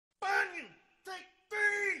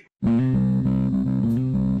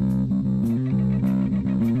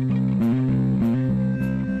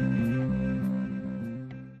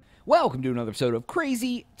Welcome to another episode of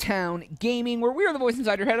Crazy Town Gaming, where we are the voice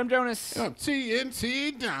inside your head. I'm Jonas. I'm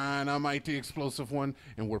TNT Dinomight, the explosive one,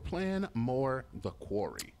 and we're playing more The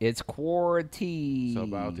Quarry. It's Quarry. It's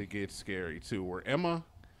about to get scary, too. We're Emma.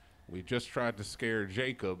 We just tried to scare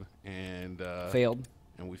Jacob, and Failed.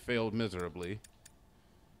 And we failed miserably.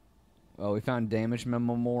 Well, we found damaged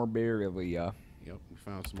memorabilia. Yep, we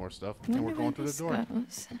found some more stuff, and we're going through the door.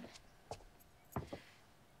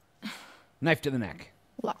 Knife to the neck.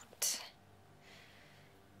 Locked.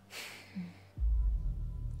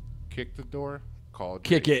 Kick the door. Call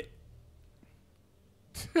Kick Jake.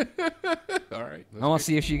 it. All right. I want to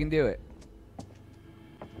see if she can do it.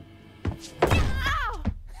 Ow!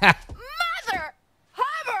 Mother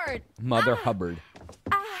Hubbard! Mother Hubbard.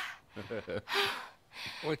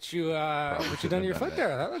 What you done to your foot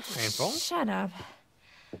there? That looks painful. Shut up.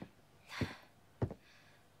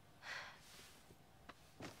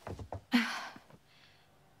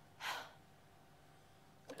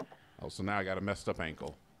 Oh, so now I got a messed up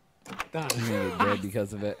ankle. Done. You're dead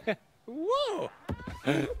because of it. Whoa.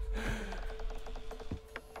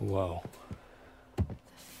 Whoa.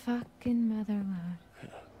 Fucking mother load.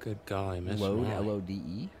 Good golly, Miss Load, Molly.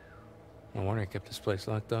 L-O-D-E. No wonder I kept this place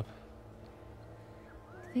locked up.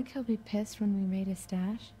 Think he'll be pissed when we raid his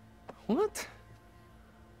stash? What?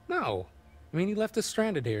 No. I mean, he left us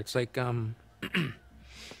stranded here. It's like,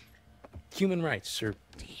 human rights or...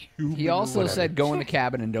 He also whatever. said go in the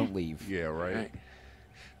cabin and don't leave. Yeah, right. Right.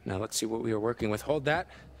 Now, let's see what we are working with. Hold that.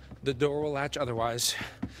 The door will latch otherwise.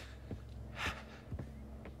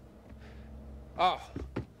 Oh.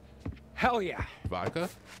 Hell yeah. Vodka?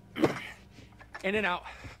 In and out.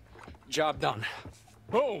 Job done.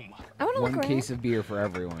 Boom. I want to look One around. case of beer for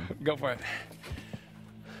everyone. Go for it.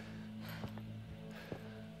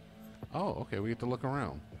 Oh, okay. We get to look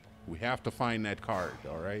around. We have to find that card,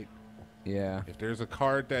 all right? Yeah. If there's a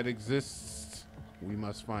card that exists, we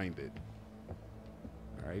must find it.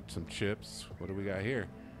 All right, some chips. What do we got here?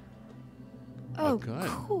 Oh, gun.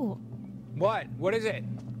 cool. What? What is it?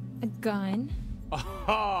 A gun.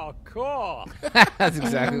 Oh, cool. That's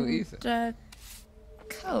exactly what you said. And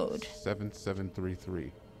code.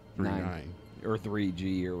 7733 Nine. 39. Or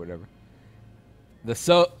 3G or whatever. The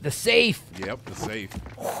safe. Yep, the safe.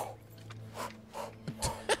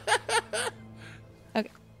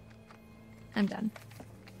 Okay. I'm done.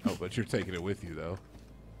 Oh, but you're taking it with you, though.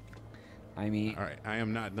 I mean, All right, I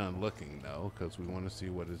am not done looking, though, because we want to see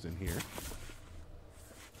what is in here.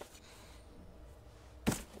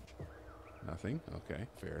 Nothing? Okay,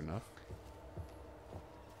 fair enough.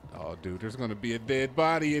 Oh, dude, there's going to be a dead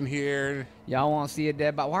body in here. y'all want to see a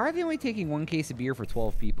dead body? Why are they only taking one case of beer for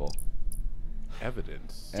 12 people?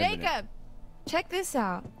 Evidence. Evident. Jacob! Check this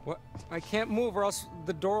out. What? I can't move or else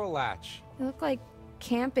the door will latch. They look like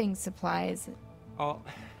camping supplies. Oh,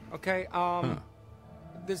 okay.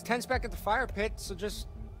 There's tents back at the fire pit, so just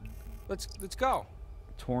let's go.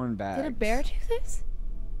 Torn bags. Did a bear do this?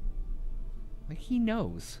 Like he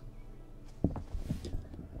knows.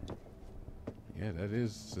 Yeah, that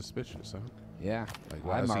is suspicious, huh? Yeah. Like,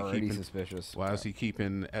 why I'm is he already keeping- suspicious. Why is he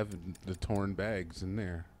keeping the torn bags in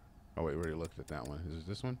there? Oh, wait, we already looked at that one. Is it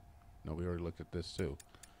this one? No, we already looked at this, too.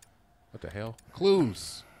 What the hell?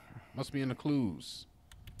 Clues. Must be in the clues.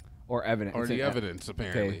 Or evidence. Or It's the an- evidence,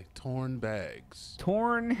 apparently. okay. Torn bags.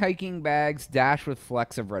 Torn hiking bags dashed with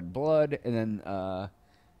flecks of red blood, and then yeah.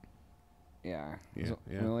 Yeah, So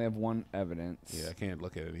yeah. we only have one evidence. Yeah, I can't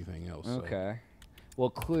look at anything else. so- Okay. Well,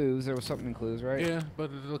 clues. There was something in clues, right? Yeah, but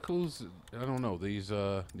the clues, I don't know. These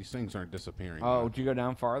things aren't disappearing. Oh, now. did you go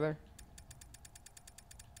down farther?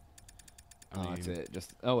 I Oh, that's mean- it.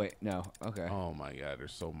 Just. Oh wait, no. Okay. Oh my God,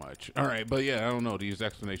 there's so much. All right, but yeah, I don't know. These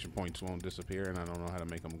exclamation points won't disappear, and I don't know how to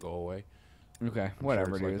make them go away. Okay. I'm sure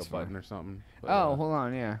Whatever, it's dude. like It's a button fine. or something. but, Oh, hold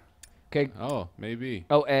on. Yeah. Okay. Oh, maybe.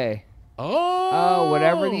 Oh, A. Oh.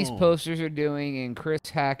 Whatever these posters are doing in Chris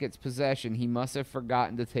Hackett's possession, he must have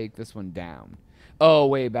forgotten to take this one down. Oh,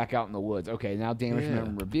 way back out in the woods. Okay, now damage Yeah.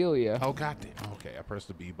 memorabilia. Oh, goddamn. Okay, I pressed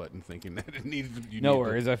the B button thinking that it needed. You No needed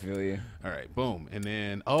worries, I feel you. All right, boom, and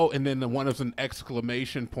then the one that's an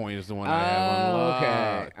exclamation point is the one I have unlocked.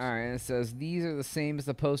 Okay. All right. And it says these are the same as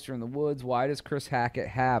the poster in the woods. Why does Chris Hackett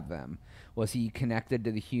have them? Was he connected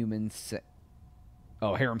to the humans?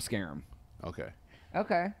 Oh, harem scarum. Okay,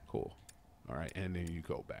 Okay. cool. All right, and then you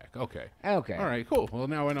go back. Okay. Okay. All right, cool. Well,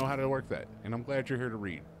 now I know how to work that, and I'm glad you're here to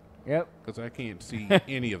read Yep. because I can't see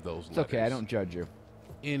any of those It's letters. okay. I don't judge you.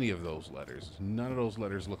 Any of those letters. None of those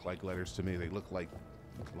letters look like letters to me. They look like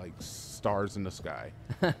stars in the sky.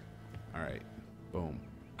 All right, boom.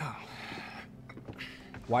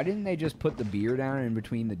 Why didn't they just put the beer down in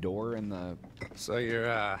between the door and the... So you're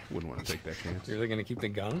Wouldn't want to take that chance. you're really gonna keep the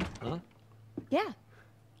gun, huh? Yeah.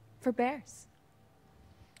 For bears.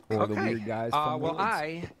 Or the weird guys from the well, woods?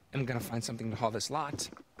 I am gonna find something to haul this lot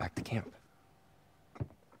back to camp.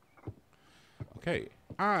 Okay,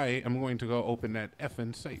 I am going to go open that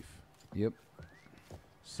effing safe. Yep.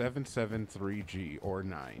 773G or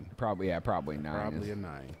 9. Probably 9. Probably a 9.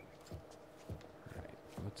 Right.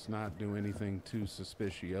 Let's not do anything too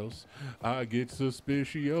suspicious. I get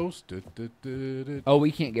suspicious. Oh,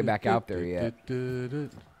 we can't get back out there yet.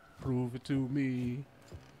 Prove it to me.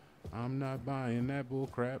 I'm not buying that bull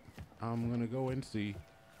crap. I'm gonna go and see.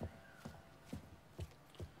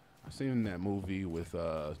 I've seen that movie with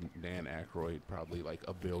Dan Aykroyd probably like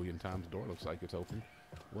a billion times. The door looks like it's open.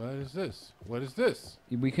 What is this? What is this?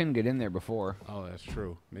 We couldn't get in there before. Oh, that's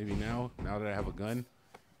true. Maybe now that I have a gun.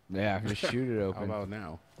 Yeah, just shoot it How open. about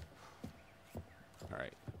now? All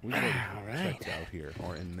right. We both checked out here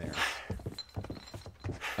or in there.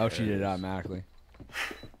 Oh, she did it automatically.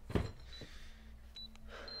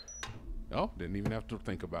 Oh, didn't even have to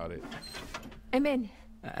think about it. I'm in.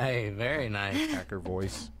 Hey, very nice. Hacker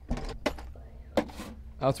voice.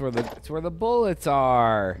 Oh, it's where the bullets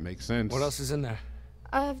are. Makes sense. What else is in there?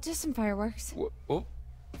 Just some fireworks. Whoop.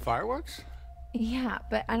 Fireworks? Yeah,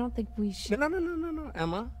 but I don't think we should. No,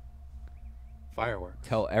 Emma. Fireworks.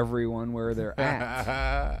 Tell everyone where they're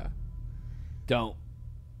at. Don't.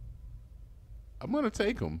 I'm gonna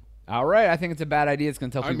take them. All right, I think it's a bad idea. It's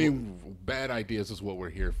gonna tell I people. mean, bad ideas is what we're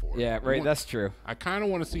here for. Yeah, right. That's true. I kind of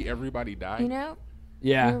want to see everybody die. You know?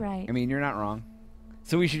 Yeah, You're right. I mean, you're not wrong.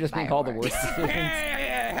 So we should just make all the worst decisions.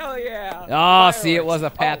 Yeah, hell yeah. Oh, see, it was a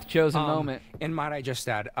path chosen Oh, moment. And might I just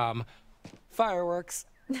add, fireworks.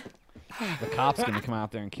 The cop's gonna come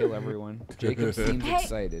out there and kill everyone. Jacob seems Hey.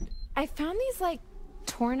 excited. I found these like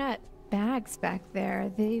torn up bags back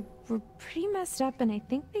there. They were pretty messed up, and I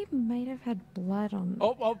think they might have had blood on them.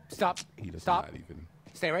 Oh, stop. He does Stop. not even.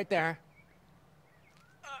 Stay right there.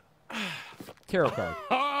 Tarot card.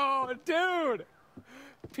 Oh, dude.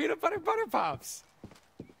 Peanut butter pops.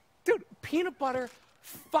 Dude, peanut butter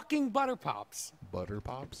fucking butter pops. Butter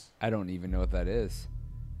pops. I don't even know what that is.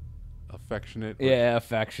 Affectionate. Yeah,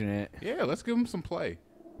 affectionate. Yeah, let's give him some play.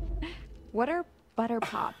 What are butter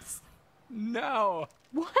pops? No.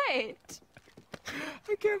 What?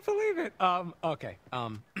 I can't believe it. Okay.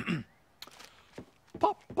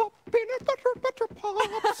 Pop, peanut butter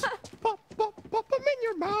pops. pop them in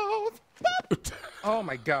your mouth. Pop. Oh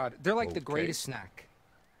my God, they're like the Okay. greatest snack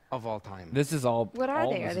of all time. This is all. What are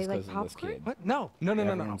all they? this Are they is like 'cause of this popcorn? kid. What? No.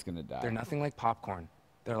 Everyone's gonna die. They're nothing like popcorn.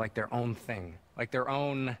 They're like their own thing, like their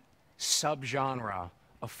own subgenre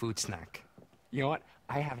of food snack. You know what?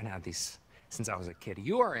 I haven't had these since I was a kid.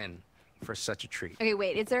 You are in for such a treat. Okay,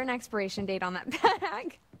 wait. Is there an expiration date on that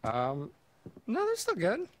bag? No, they're still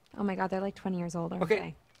good. Oh my God, they're like 20 years old, aren't Okay,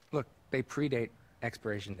 they? look, they predate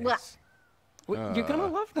expiration Blah. dates. Well, you're gonna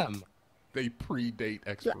love them. They predate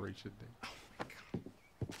expiration date.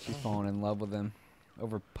 She's falling in love with him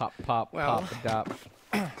over pop, Well, dop.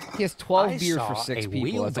 He has 12 I beers saw for 6 a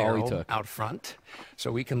people. That's all he wheelbarrow took. out front,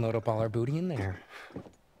 so we can load up all our booty in there.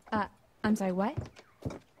 I'm sorry, what?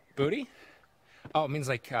 Booty? Oh, it means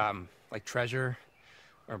like treasure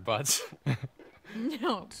or butts.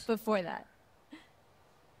 No, before that.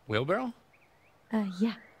 Wheelbarrow?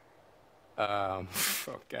 Yeah.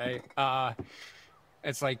 Okay.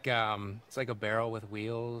 It's like a barrel with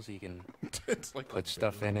wheels. You can It's like put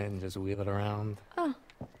stuff in it and just wheel it around. Oh,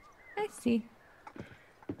 I see.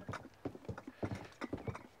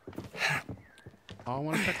 Oh, I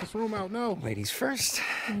want to check this room out. No. Ladies first.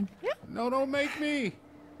 No, don't make me.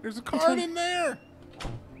 There's a card in there.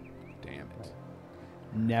 Damn it.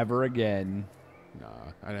 Never again.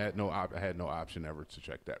 Nah, I had no option ever to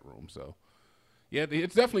check that room. So, yeah,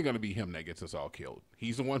 it's definitely going to be him that gets us all killed.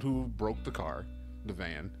 He's the one who broke the car, the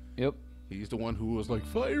van. Yep. He's the one who was like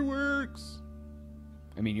fireworks.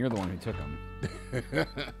 I mean, you're the one who took him.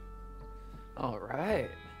 All right.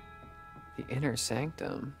 The inner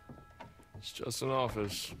sanctum. It's just an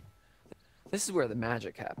office. This is where the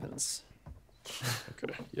magic happens.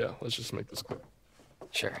 Okay, yeah, let's just make this quick.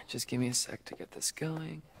 Sure, just give me a sec to get this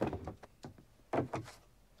going.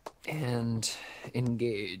 And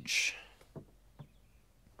engage.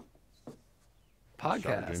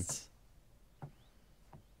 Podcasts.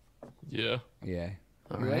 Yeah. Yeah.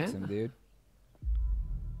 All He likes right. him, dude.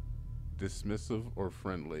 Dismissive or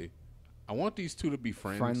friendly? I want these two to be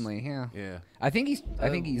friends. Friendly, yeah. Yeah. I think he's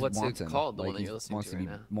what's wants it him. called, the Like one that he you're listening wants to to be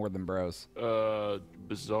right now? more than bros.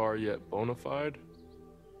 Bizarre yet bona fide.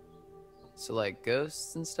 So like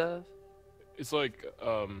ghosts and stuff? It's like,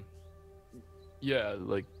 Yeah,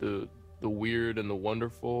 like the weird and the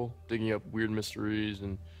wonderful, digging up weird mysteries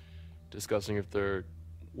and discussing if they're,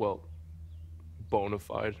 well, bona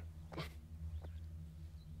fide.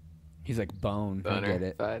 He's like bone. I get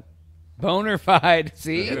it. Boner-fied. Boner-fied.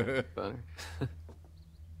 See? Boner.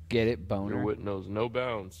 Get it? Your Boner. wit knows no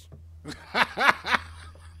bounds.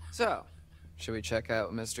 So, should we check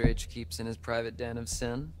out what Mr. H keeps in his private den of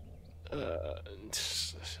sin? I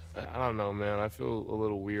don't know, man. I feel a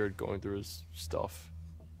little weird going through his stuff.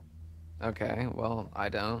 Okay, well, I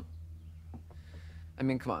don't. I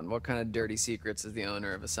mean, come on, what kind of dirty secrets is the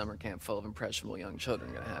owner of a summer camp full of impressionable young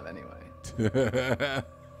children gonna have anyway?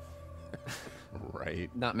 Right.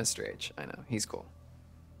 Not Mr. H, I know, he's cool.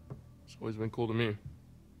 It's always been cool to me.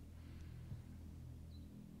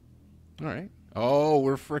 All right. Oh,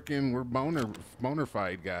 we're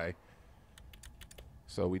boner-fied guy.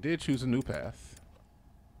 So we did choose a new path.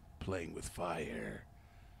 Playing with fire.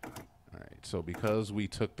 All right. So because we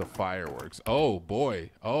took the fireworks. Oh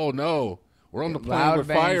boy. Oh no. We're on the playing Loud with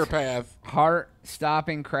bangs, fire path.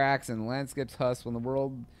 Heart-stopping cracks and landscapes husk. When the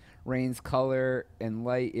world rains color and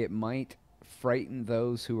light, it might frighten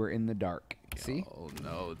those who are in the dark. See? Oh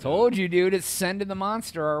no. Dude. Told you, dude. It's sending the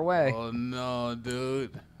monster our way. Oh no,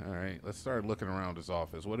 dude. All right. Let's start looking around his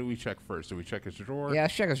office. What do we check first? Do we check his drawer? Yeah,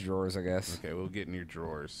 let's check his drawers, I guess. Okay, we'll get in your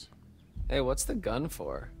drawers. Hey, what's the gun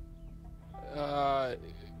for?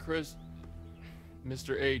 Chris,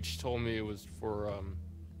 Mr. H told me it was for,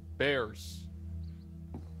 bears.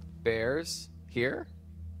 Bears? Here?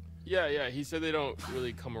 Yeah, he said they don't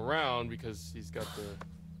really come around because he's got the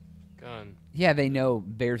gun. Yeah, they know.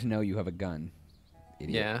 Bears know you have a gun.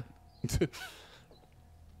 Idiot. Yeah.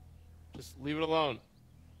 Just leave it alone.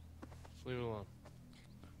 Just leave it alone.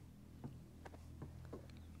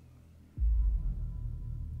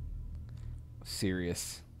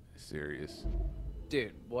 Serious. Serious.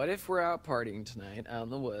 Dude, what if we're out partying tonight out in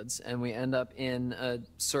the woods and we end up in a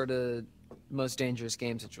sort of most dangerous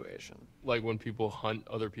game situation? Like when people hunt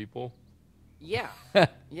other people. Yeah.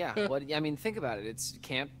 Yeah. What I mean, think about it. It's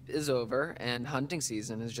camp is over and hunting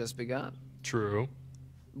season has just begun. True.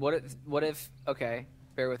 What if okay,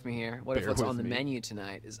 bear with me here. What if Bear what's with on the me. menu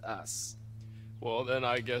tonight is us? Well, then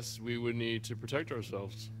I guess we would need to protect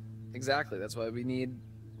ourselves. Exactly. That's why we need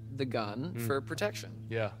the gun for protection.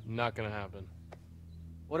 Yeah, not gonna happen.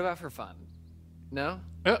 What about for fun? No?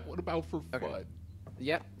 What about for Okay. fun?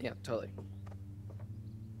 Yeah, totally.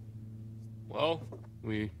 Well,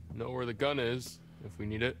 we know where the gun is if we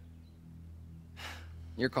need it.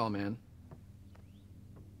 Your call, man.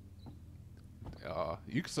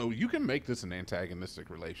 So you can make this an antagonistic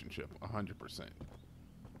relationship, 100%.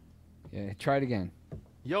 Yeah, try it again.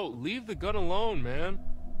 Yo, leave the gun alone, man.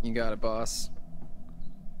 You got it, boss.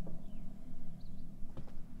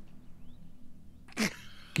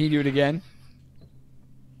 Can you do it again?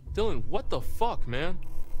 Dylan, what the fuck, man?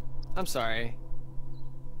 I'm sorry.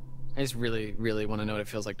 I just really, really want to know what it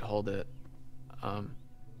feels like to hold it.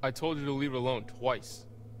 I told you to leave it alone twice.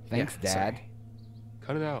 Thanks, Yeah, Dad. sorry.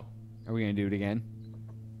 Cut it out. Are we gonna do it again?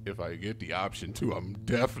 If I get the option to, I'm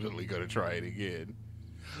definitely going to try it again.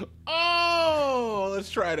 Oh, let's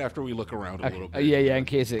try it after we look around a little bit. Yeah, in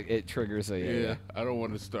case it triggers a Yeah, I don't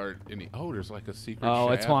want to start any. Oh, there's like a secret Oh,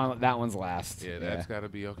 shaft. it's one. That one's last. Yeah, that's got to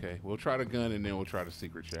be okay. We'll try the gun and then we'll try the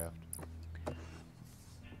secret shaft.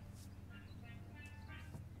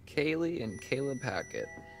 Kaylee and Caleb Hackett.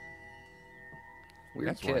 Weird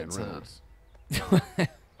That's kids, Ryan huh? Reynolds.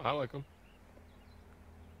 I like him.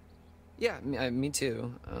 Yeah, me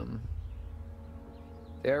too.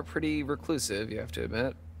 They are pretty reclusive, you have to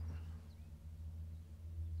admit.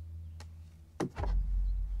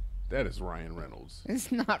 That is Ryan Reynolds.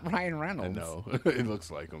 It's not Ryan I Reynolds. know. It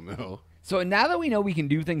looks like him, though. So now that we know we can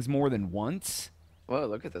do things more than once, Whoa,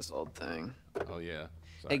 look at this old thing. Oh, yeah.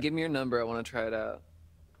 Sorry. Hey, give me your number. I want to try it out.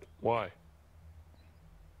 Why?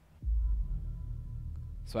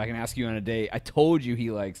 so I can ask you on a date. I told you he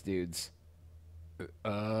likes dudes.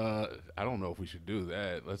 I don't know if we should do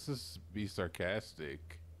that. Let's just be sarcastic.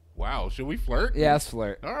 Wow, should we flirt? Yeah, let's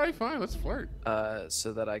flirt. All right, fine. Let's flirt.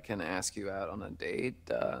 So that I can ask you out on a date.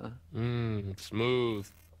 Smooth.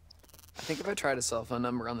 I think if I tried a cell phone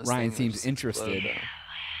number on this Ryan thing, it seems would just interested. explode.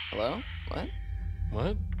 Hello? What?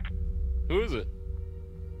 What? Who is it?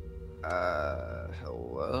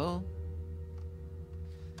 Hello?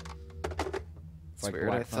 It's like weird.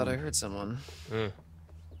 I black thought I phone. heard someone.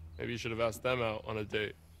 Maybe you should have asked them out on a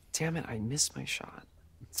date. Damn it, I missed my shot.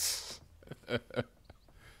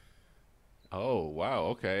 Oh, wow.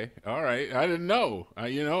 Okay. All right. I didn't know. I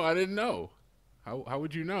didn't know. How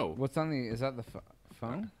would you know? What's on the? Is that the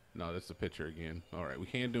phone? No, that's the picture again. All right. We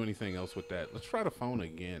can't do anything else with that. Let's try the phone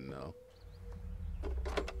again, though.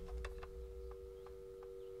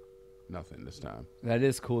 Nothing this time. That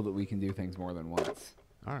is cool that we can do things more than once.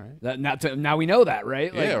 All right. Now we know that,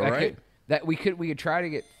 right? Yeah, that right. We could try to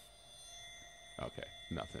get. Okay,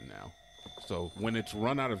 nothing now. So when it's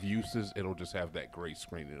run out of uses, it'll just have that gray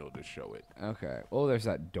screen and it'll just show it. Okay. Oh, there's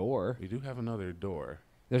that door. We do have another door.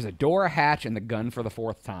 There's a door, a hatch, and the gun for the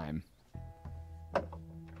 4th time.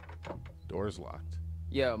 Door is locked.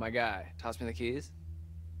 Yo, my guy, toss me the keys.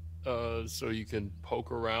 So you can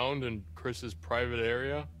poke around in Chris's private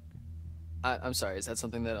area? I'm sorry, is that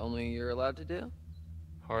something that only you're allowed to do?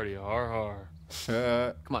 Hardy har har.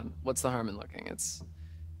 Come on, what's the harm in looking?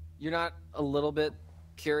 You're not a little bit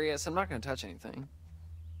curious? I'm not gonna touch anything.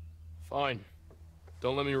 Fine.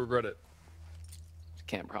 Don't let me regret it.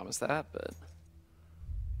 Can't promise that, but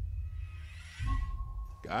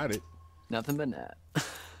Got it. nothing but net.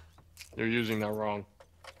 You're using that wrong.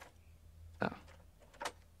 Oh.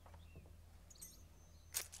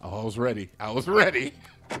 Oh, I was ready. I was ready.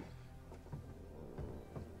 All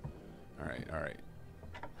right, all right.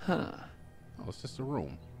 Huh. Oh, it's just a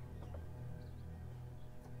room.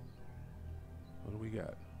 What do we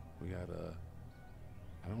got? We got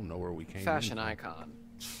I don't know where we came. Fashion in from. icon.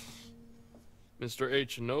 Mr.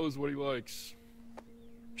 H knows what he likes.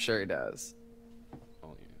 Sure he does.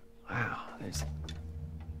 Oh yeah. Wow, there's...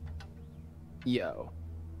 Yo.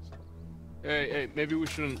 Hey, maybe we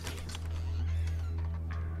shouldn't.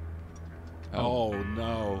 Oh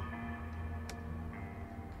no.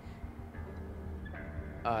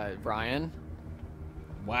 Ryan?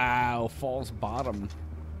 Wow, false bottom.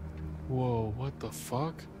 Whoa, what the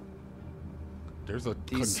fuck? There's a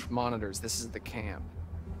These monitors, this is the camp.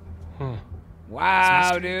 Huh.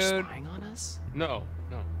 Wow, Is Mr. H dude. spying on us? No.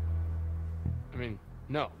 I mean,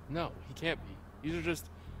 no, he can't be. These are just,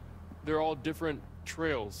 they're all different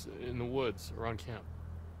trails in the woods around camp.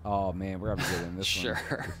 Oh man, we're gonna get in this one.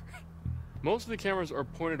 Sure. Most of the cameras are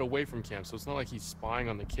pointed away from camp, so it's not like he's spying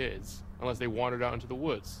on the kids, unless they wandered out into the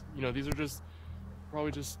woods. You know, these are just,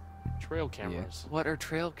 probably just trail cameras. What are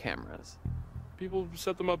trail cameras? People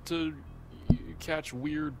set them up to catch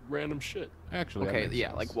weird, random shit. Actually, that Okay, makes yeah,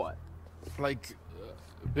 sense. like what? Like,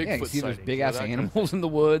 Yeah, Bigfoot you see those sightings, big you know, ass that kind of animals in the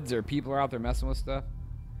woods, or people are out there messing with stuff.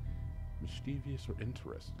 Mischievous or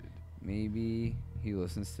interested. Maybe he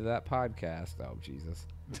listens to that podcast. Oh Jesus.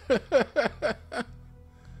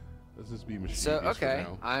 Let's just be mischievous So, for okay,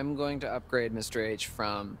 now. I'm going to upgrade Mr. H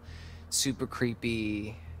from super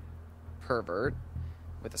creepy pervert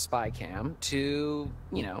with a spy cam to,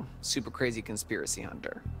 you know, super crazy conspiracy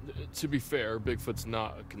hunter. To be fair, Bigfoot's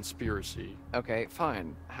not a conspiracy. Okay,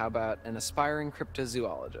 fine. How about an aspiring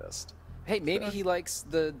cryptozoologist? Hey, maybe he likes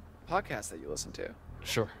the podcast that you listen to.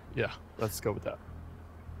 Sure, yeah, let's go with that.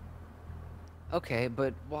 Okay,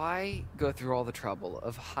 but why go through all the trouble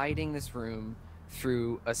of hiding this room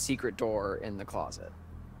through a secret door in the closet?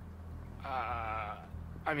 I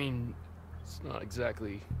mean, it's not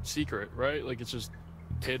exactly secret, right? Like, it's just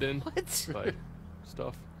hidden by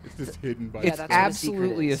stuff. It's just hidden by. It's that's what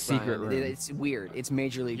absolutely a is, secret Ryan. room. It's weird. It's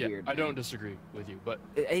majorly Yeah, weird. I man. don't disagree with you, but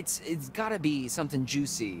It's gotta be something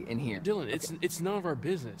juicy in here. Dylan, it's none of our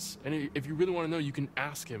business. And if you really want to know, you can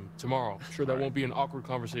ask him tomorrow. I'm sure that won't be an awkward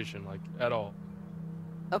conversation, like, at all.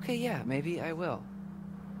 Okay, yeah, maybe I will.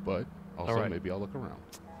 But also, All right. maybe I'll look around.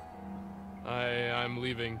 I'm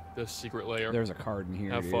leaving this secret lair. There's a card in here.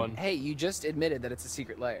 Have dude. fun. Hey, you just admitted that it's a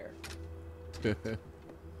secret lair.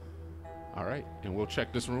 All right, and we'll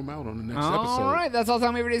check this room out on the next All episode. right, that's all the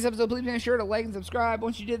time we have for today's episode. Please make sure to like and subscribe.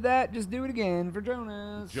 Once you did that, just do it again for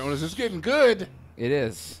Jonas. Jonas is getting good. It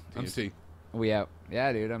is. TNT. We out.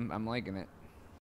 Yeah, dude, I'm liking it.